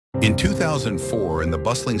In 2004, in the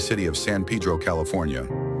bustling city of San Pedro, California,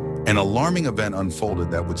 an alarming event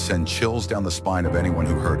unfolded that would send chills down the spine of anyone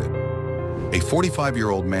who heard it. A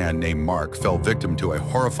 45-year-old man named Mark fell victim to a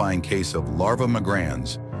horrifying case of Larva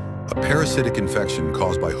Migrans, a parasitic infection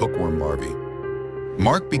caused by hookworm larvae.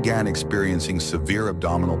 Mark began experiencing severe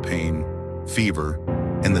abdominal pain, fever,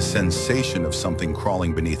 and the sensation of something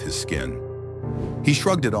crawling beneath his skin. He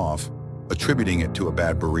shrugged it off, attributing it to a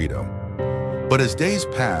bad burrito. But as days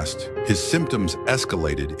passed, his symptoms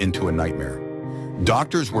escalated into a nightmare.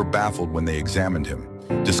 Doctors were baffled when they examined him,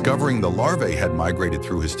 discovering the larvae had migrated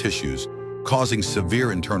through his tissues, causing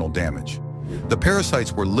severe internal damage. The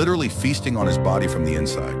parasites were literally feasting on his body from the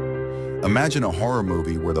inside. Imagine a horror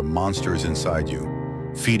movie where the monster is inside you,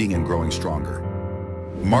 feeding and growing stronger.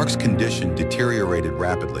 Mark's condition deteriorated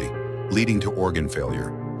rapidly, leading to organ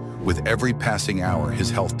failure. With every passing hour, his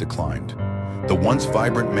health declined. The once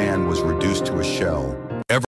vibrant man was reduced to a shell,